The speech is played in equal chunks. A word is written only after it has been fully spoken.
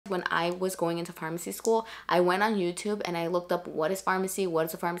When I was going into pharmacy school, I went on YouTube and I looked up what is pharmacy, what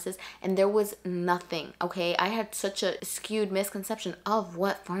is a pharmacist, and there was nothing, okay? I had such a skewed misconception of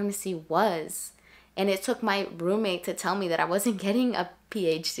what pharmacy was. And it took my roommate to tell me that I wasn't getting a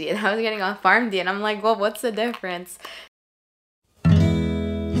PhD and I was getting a PharmD, and I'm like, well, what's the difference?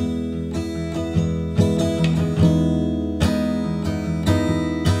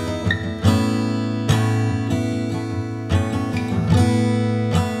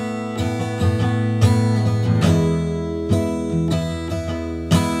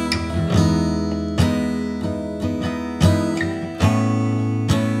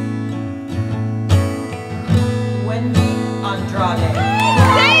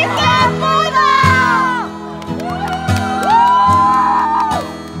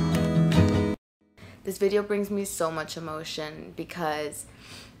 This video brings me so much emotion because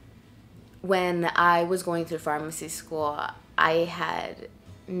when I was going through pharmacy school, I had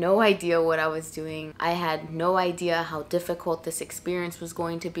no idea what I was doing. I had no idea how difficult this experience was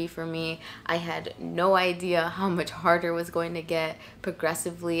going to be for me. I had no idea how much harder it was going to get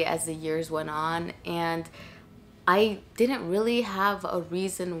progressively as the years went on. And I didn't really have a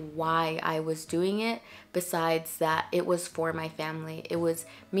reason why I was doing it besides that it was for my family. It was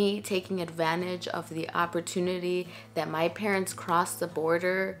me taking advantage of the opportunity that my parents crossed the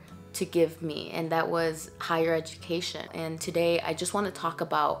border to give me, and that was higher education. And today I just want to talk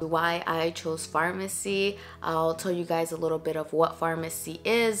about why I chose pharmacy. I'll tell you guys a little bit of what pharmacy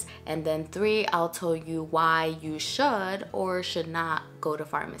is, and then 3, I'll tell you why you should or should not go to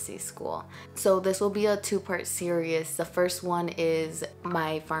pharmacy school. So this will be a 2-part series. The first one is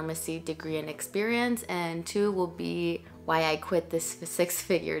my pharmacy degree and experience, and 2 will be why I quit this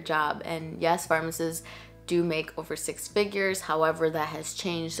 6-figure job. And yes, pharmacists do make over 6 figures. However, that has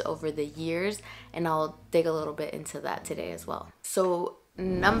changed over the years, and I'll dig a little bit into that today as well. So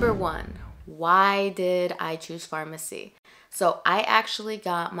number 1, why did I choose pharmacy? So I actually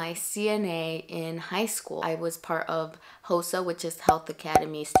got my CNA in high school. I was part of HOSA, which is Health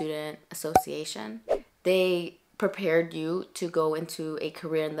Academy Student Association. They prepared you to go into a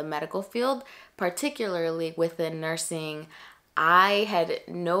career in the medical field, particularly within nursing. I had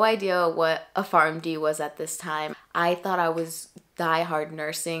no idea what a PharmD was at this time. I thought I was die-hard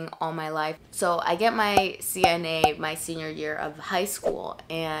nursing all my life. So I get my CNA my senior year of high school,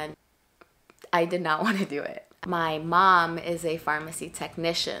 and I did not want to do it. My mom is a pharmacy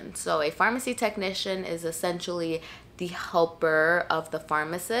technician. So a pharmacy technician is essentially the helper of the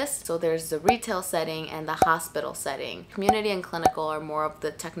pharmacist. So there's the retail setting and the hospital setting. Community and clinical are more of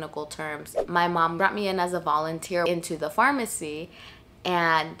the technical terms. My mom brought me in as a volunteer into the pharmacy,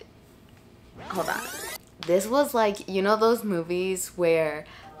 and hold on. This was like, you know those movies where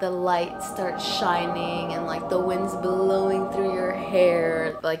the lights start shining and like the wind's blowing through your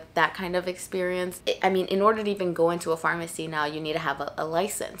hair, like that kind of experience. I mean, in order to even go into a pharmacy now, you need to have a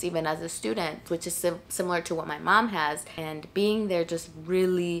license, even as a student, which is similar to what my mom has. And being there just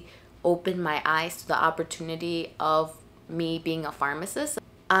really opened my eyes to the opportunity of me being a pharmacist.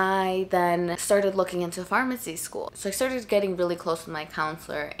 I then started looking into pharmacy school. So I started getting really close with my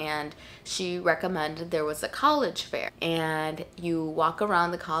counselor, and she recommended there was a college fair. And you walk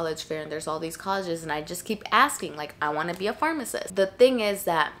around the college fair and there's all these colleges, and I just keep asking, like, I want to be a pharmacist. The thing is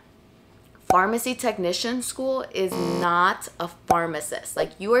that pharmacy technician school is not a pharmacist.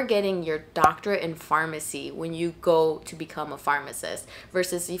 Like, you are getting your doctorate in pharmacy when you go to become a pharmacist,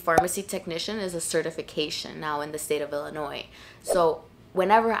 versus the pharmacy technician is a certification now in the state of Illinois. So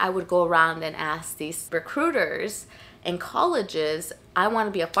whenever I would go around and ask these recruiters in colleges, I want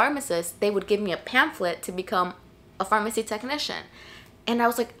to be a pharmacist, they would give me a pamphlet to become a pharmacy technician. And I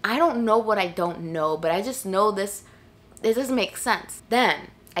was like, I don't know what I don't know, but I just know this doesn't make sense. Then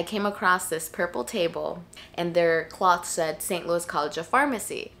I came across this purple table, and their cloth said St. Louis College of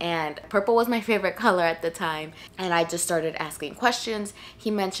Pharmacy, and purple was my favorite color at the time. And I just started asking questions.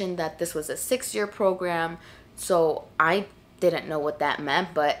 He mentioned that this was a 6-year program, so I didn't know what that meant,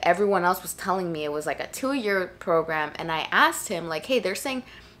 but everyone else was telling me it was like a 2-year program. And I asked him, like, hey, they're saying,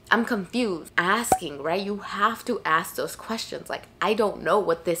 I'm confused. Asking, right? You have to ask those questions. Like, I don't know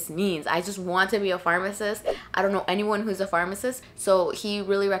what this means. I just want to be a pharmacist. I don't know anyone who's a pharmacist. So he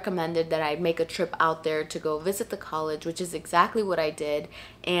really recommended that I make a trip out there to go visit the college, which is exactly what I did.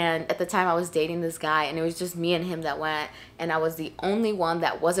 And at the time I was dating this guy, and it was just me and him that went, and I was the only one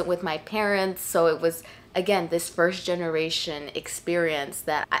that wasn't with my parents. So it was, again, this first generation experience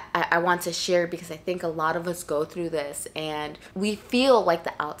that I want to share, because I think a lot of us go through this and we feel like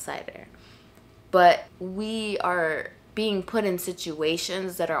the outsider, but we are being put in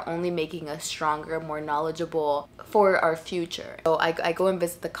situations that are only making us stronger, more knowledgeable for our future. So I go and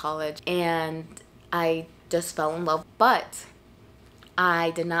visit the college, and I just fell in love, but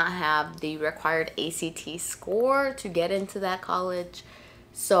I did not have the required ACT score to get into that college.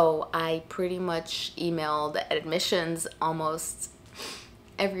 So I pretty much emailed admissions almost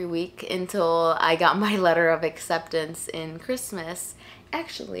every week until I got my letter of acceptance in Christmas,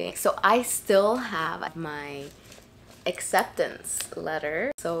 actually. So I still have my acceptance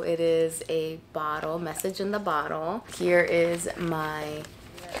letter. So it is a bottle, message in the bottle. Here is my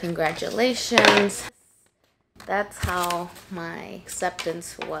congratulations. That's how my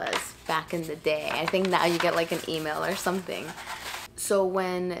acceptance was back in the day. I think now you get like an email or something. So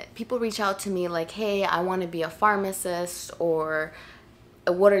when people reach out to me like, hey, I want to be a pharmacist, or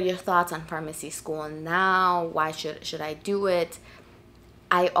what are your thoughts on pharmacy school now? Why should I do it?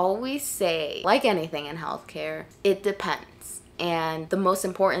 I always say, like anything in healthcare, it depends. And the most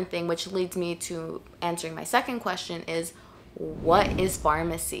important thing, which leads me to answering my second question, is what is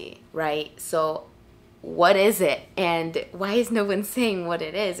pharmacy, right? So what is it? And why is no one saying what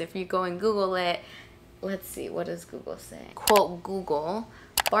it is? If you go and Google it, let's see, what does Google say? Quote Google,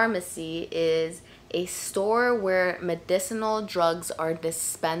 pharmacy is a store where medicinal drugs are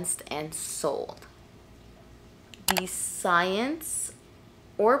dispensed and sold. The science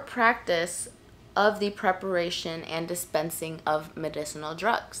or practice of the preparation and dispensing of medicinal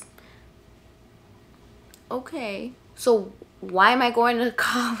drugs. Okay, so why am I going to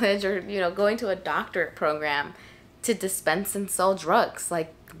college or, going to a doctorate program to dispense and sell drugs?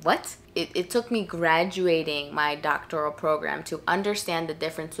 Like, what? It took me graduating my doctoral program to understand the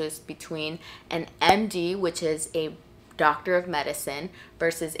differences between an MD, which is a doctor of medicine,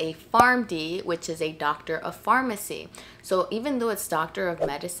 versus a PharmD, which is a doctor of pharmacy. So even though it's doctor of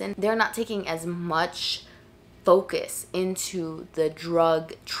medicine, they're not taking as much focus into the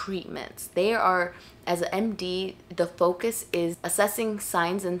drug treatments. They are, as an MD, the focus is assessing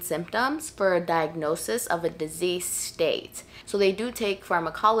signs and symptoms for a diagnosis of a disease state. So they do take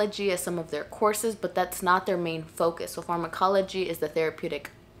pharmacology as some of their courses, but that's not their main focus. So pharmacology is the therapeutic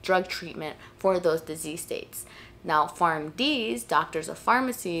drug treatment for those disease states. Now, PharmDs, doctors of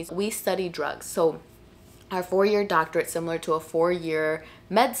pharmacies, we study drugs. So our 4-year doctorate, similar to a 4-year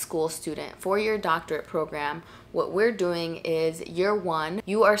med school student, 4-year doctorate program, what we're doing is year 1,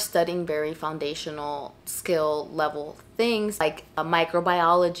 you are studying very foundational skill level things like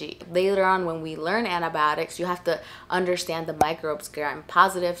microbiology. Later on, when we learn antibiotics, you have to understand the microbes, gram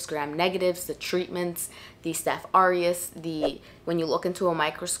positives, gram negatives, the treatments, the Staph aureus, when you look into a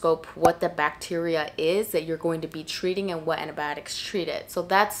microscope, what the bacteria is that you're going to be treating and what antibiotics treat it. So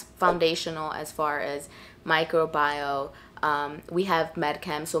that's foundational as far as microbiome. We have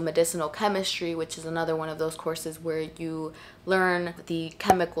medchem, so medicinal chemistry, which is another one of those courses where you learn the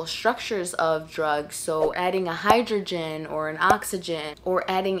chemical structures of drugs. So adding a hydrogen or an oxygen or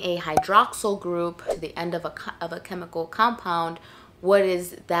adding a hydroxyl group to the end of a chemical compound, what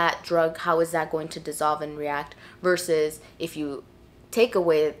is that drug? How is that going to dissolve and react? Versus if you take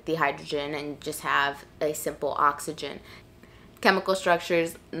away the hydrogen and just have a simple oxygen. Chemical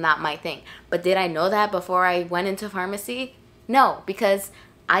structures, not my thing. But did I know that before I went into pharmacy? No, because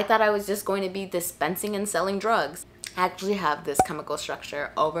I thought I was just going to be dispensing and selling drugs. I actually have this chemical structure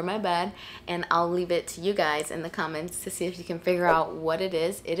over my bed, and I'll leave it to you guys in the comments to see if you can figure out what it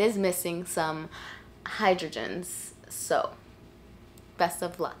is. It is missing some hydrogens, so best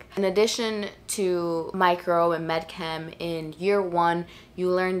of luck. In addition to micro and medchem, in year 1, you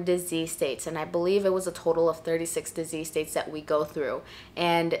learn disease states, and I believe it was a total of 36 disease states that we go through.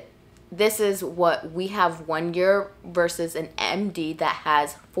 And this is what we have 1 year versus an MD that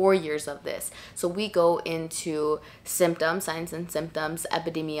has 4 years of this. So we go into symptoms, signs and symptoms,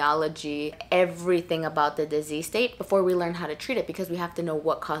 epidemiology, everything about the disease state before we learn how to treat it, because we have to know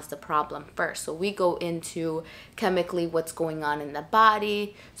what caused the problem first. So we go into chemically what's going on in the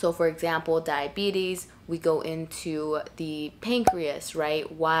body. So for example, diabetes, we go into the pancreas, right?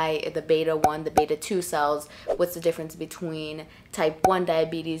 Why the beta 1, the beta 2 cells, what's the difference between type 1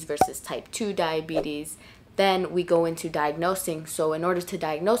 diabetes versus type 2 diabetes. Then we go into diagnosing. So in order to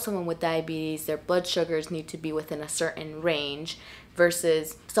diagnose someone with diabetes, their blood sugars need to be within a certain range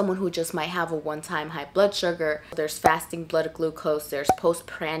versus someone who just might have a one-time high blood sugar. There's fasting blood glucose, there's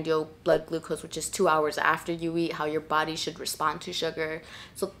postprandial blood glucose, which is 2 hours after you eat, how your body should respond to sugar.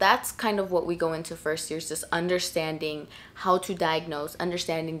 So that's kind of what we go into first year, is just understanding how to diagnose,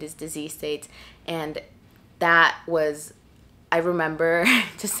 understanding these disease states. And that was, I remember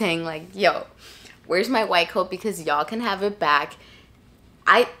just saying like, yo, where's my white coat, because y'all can have it back.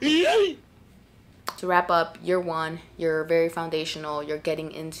 To wrap up, year one, you're very foundational. You're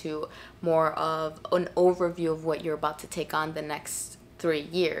getting into more of an overview of what you're about to take on the next 3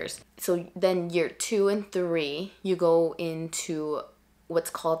 years. So then year 2 and 3, you go into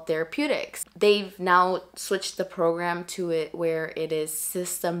what's called therapeutics. They've now switched the program to it where it is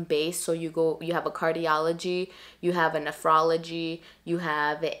system based. So you have a cardiology, you have a nephrology, you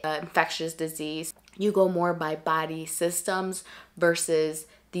have infectious disease. You go more by body systems versus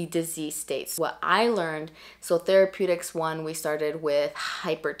the disease states. What I learned, so therapeutics 1, we started with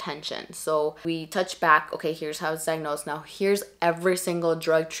hypertension. So we touch back, okay, here's how it's diagnosed. Now here's every single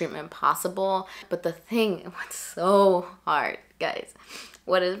drug treatment possible. But the thing, what's so hard, guys,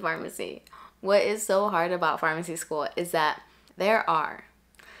 what is pharmacy? What is so hard about pharmacy school is that there are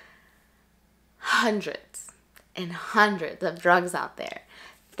hundreds and hundreds of drugs out there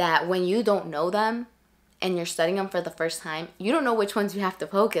that when you don't know them and you're studying them for the first time, you don't know which ones you have to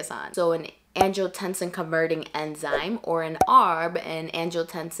focus on. So an angiotensin converting enzyme, or an ARB, an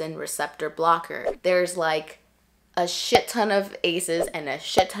angiotensin receptor blocker, there's like a shit ton of ACEs and a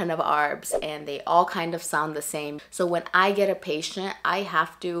shit ton of ARBs, and they all kind of sound the same. So when I get a patient, I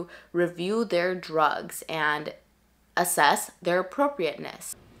have to review their drugs and assess their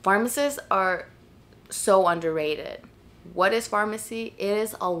appropriateness. Pharmacists are so underrated. What is pharmacy? It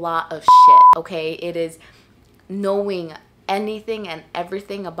is a lot of shit, okay? It is knowing anything and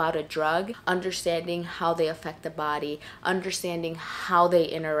everything about a drug, understanding how they affect the body, understanding how they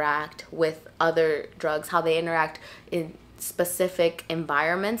interact with other drugs, how they interact in specific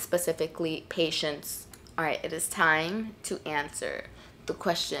environments, specifically patients. All right, it is time to answer the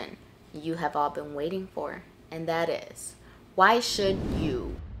question you have all been waiting for, and that is, why should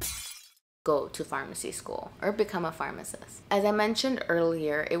you go to pharmacy school or become a pharmacist? As I mentioned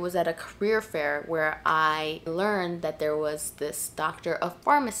earlier, it was at a career fair where I learned that there was this doctor of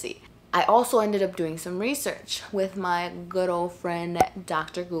pharmacy. I also ended up doing some research with my good old friend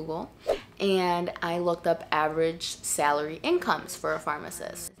Dr. Google, and I looked up average salary incomes for a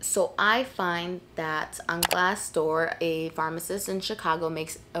pharmacist. So I find that on Glassdoor, a pharmacist in Chicago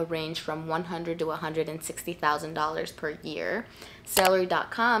makes a range from $100,000 to $160,000 per year.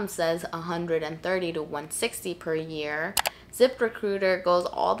 Salary.com says $130,000 to $160,000 per year. ZipRecruiter goes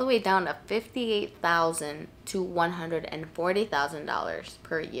all the way down to $58,000 to $140,000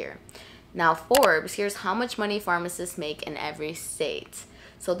 per year. Now Forbes, here's how much money pharmacists make in every state.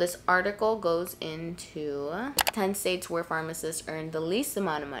 So this article goes into 10 states where pharmacists earn the least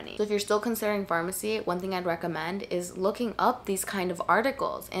amount of money. So if you're still considering pharmacy, one thing I'd recommend is looking up these kind of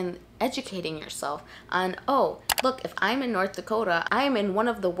articles and educating yourself on, oh, look, if I'm in North Dakota, I am in one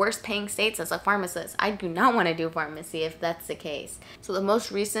of the worst paying states as a pharmacist. I do not want to do pharmacy if that's the case. So the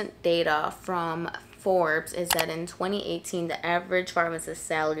most recent data from Forbes is that in 2018, the average pharmacist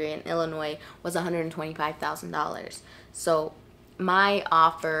salary in Illinois was $125,000. So my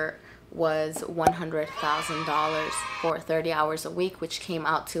offer was $100,000 for 30 hours a week, which came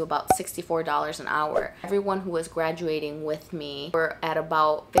out to about $64 an hour. Everyone who was graduating with me were at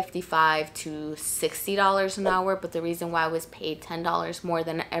about $55 to $60 an hour, but the reason why I was paid $10 more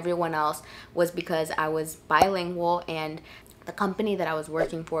than everyone else was because I was bilingual, and the company that I was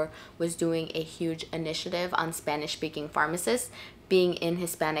working for was doing a huge initiative on Spanish-speaking pharmacists being in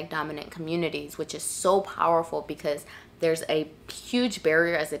Hispanic dominant communities, which is so powerful because there's a huge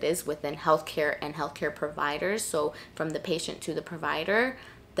barrier as it is within healthcare and healthcare providers. So from the patient to the provider,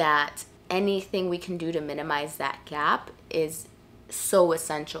 that anything we can do to minimize that gap is so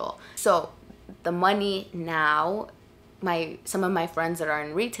essential. So the money now, some of my friends that are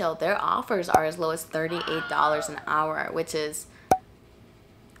in retail, their offers are as low as $38 an hour, which is,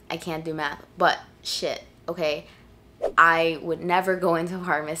 I can't do math, but shit, okay? I would never go into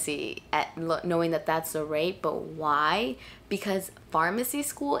pharmacy knowing that that's the rate, but why? Because pharmacy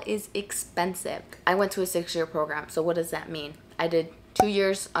school is expensive. I went to a 6-year program, so what does that mean? I did 2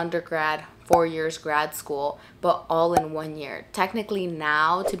 years undergrad, 4 years grad school, but all in 1 year. Technically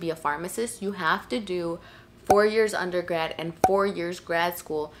now, to be a pharmacist, you have to do 4 years undergrad and 4 years grad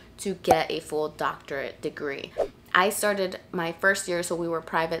school to get a full doctorate degree. I started my first year, so we were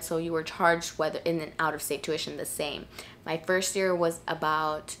private, so you were charged whether in and out of state tuition the same. My first year was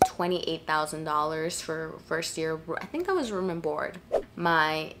about $28,000 for first year. I think that was room and board.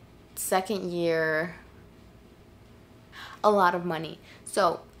 My second year, a lot of money.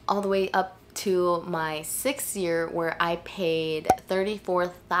 So all the way up to my 6th year, where I paid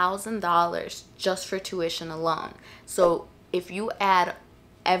 $34,000 just for tuition alone. So if you add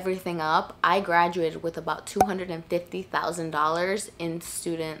everything up, I graduated with about $250,000 in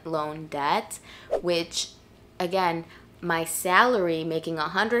student loan debt, which again, my salary making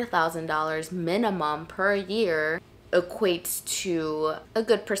 $100,000 minimum per year equates to a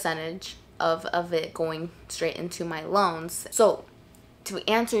good percentage of it going straight into my loans. So to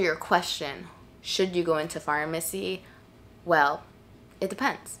answer your question, should you go into pharmacy? Well, it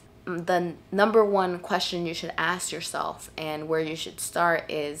depends. The number one question you should ask yourself and where you should start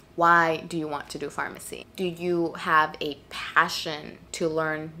is, why do you want to do pharmacy? Do you have a passion to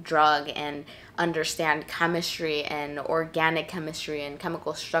learn drug and understand chemistry and organic chemistry and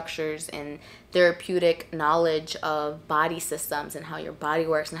chemical structures and therapeutic knowledge of body systems and how your body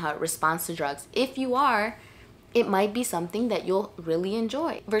works and how it responds to drugs? If you are, it might be something that you'll really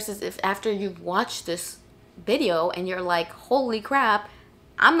enjoy. Versus if after you've watched this video and you're like, holy crap,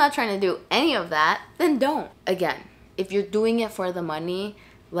 I'm not trying to do any of that, then don't. Again, if you're doing it for the money,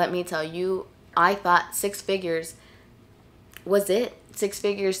 let me tell you, I thought 6 figures was it. 6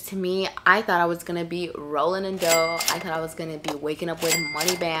 figures to me, I thought I was gonna be rolling in dough. I thought I was gonna be waking up with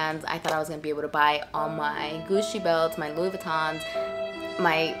money bands. I thought I was gonna be able to buy all my Gucci belts, my Louis Vuittons,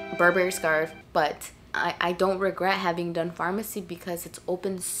 my Burberry scarf, but I don't regret having done pharmacy because it's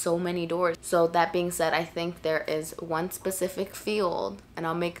opened so many doors. So that being said, I think there is one specific field, and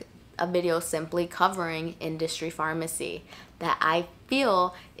I'll make a video simply covering industry pharmacy, that I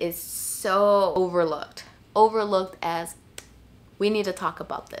feel is so overlooked. Overlooked as we need to talk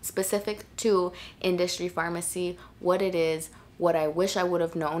about this. Specific to industry pharmacy, what it is, what I wish I would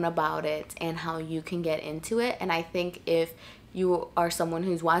have known about it, and how you can get into it. And I think if you are someone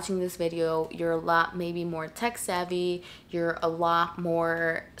who's watching this video, you're a lot maybe more tech savvy, you're a lot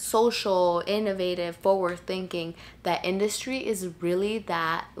more social, innovative, forward thinking, that industry is really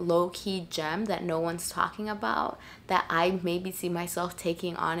that low-key gem that no one's talking about, that I maybe see myself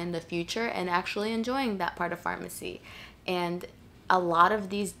taking on in the future and actually enjoying that part of pharmacy. And a lot of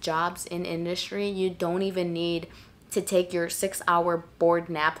these jobs in industry, you don't even need to take your 6-hour board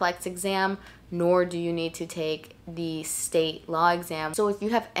NAPLEX exam, nor do you need to take the state law exam. So if you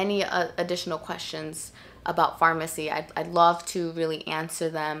have any additional questions about pharmacy, I'd love to really answer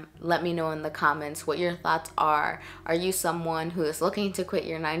them. Let me know in the comments what your thoughts are. Are you someone who is looking to quit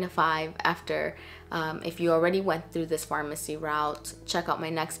your 9-to-5 after, if you already went through this pharmacy route, check out my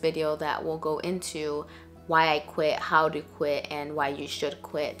next video that will go into why I quit, how to quit, and why you should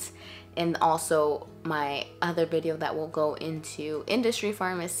quit. And also my other video that will go into industry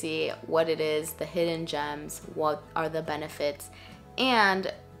pharmacy, what it is, the hidden gems, what are the benefits,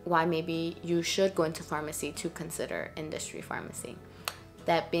 and why maybe you should go into pharmacy to consider industry pharmacy.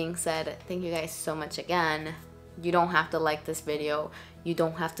 That being said, thank you guys so much again. You don't have to like this video. You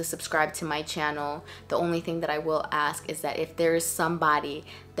don't have to subscribe to my channel. The only thing that I will ask is that if there is somebody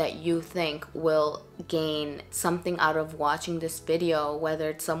that you think will gain something out of watching this video,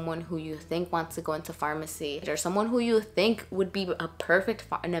 whether it's someone who you think wants to go into pharmacy or someone who you think would be a perfect,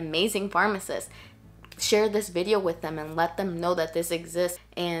 an amazing pharmacist, share this video with them and let them know that this exists.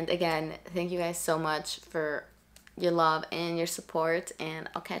 And again, thank you guys so much for your love and your support, and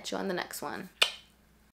I'll catch you on the next one.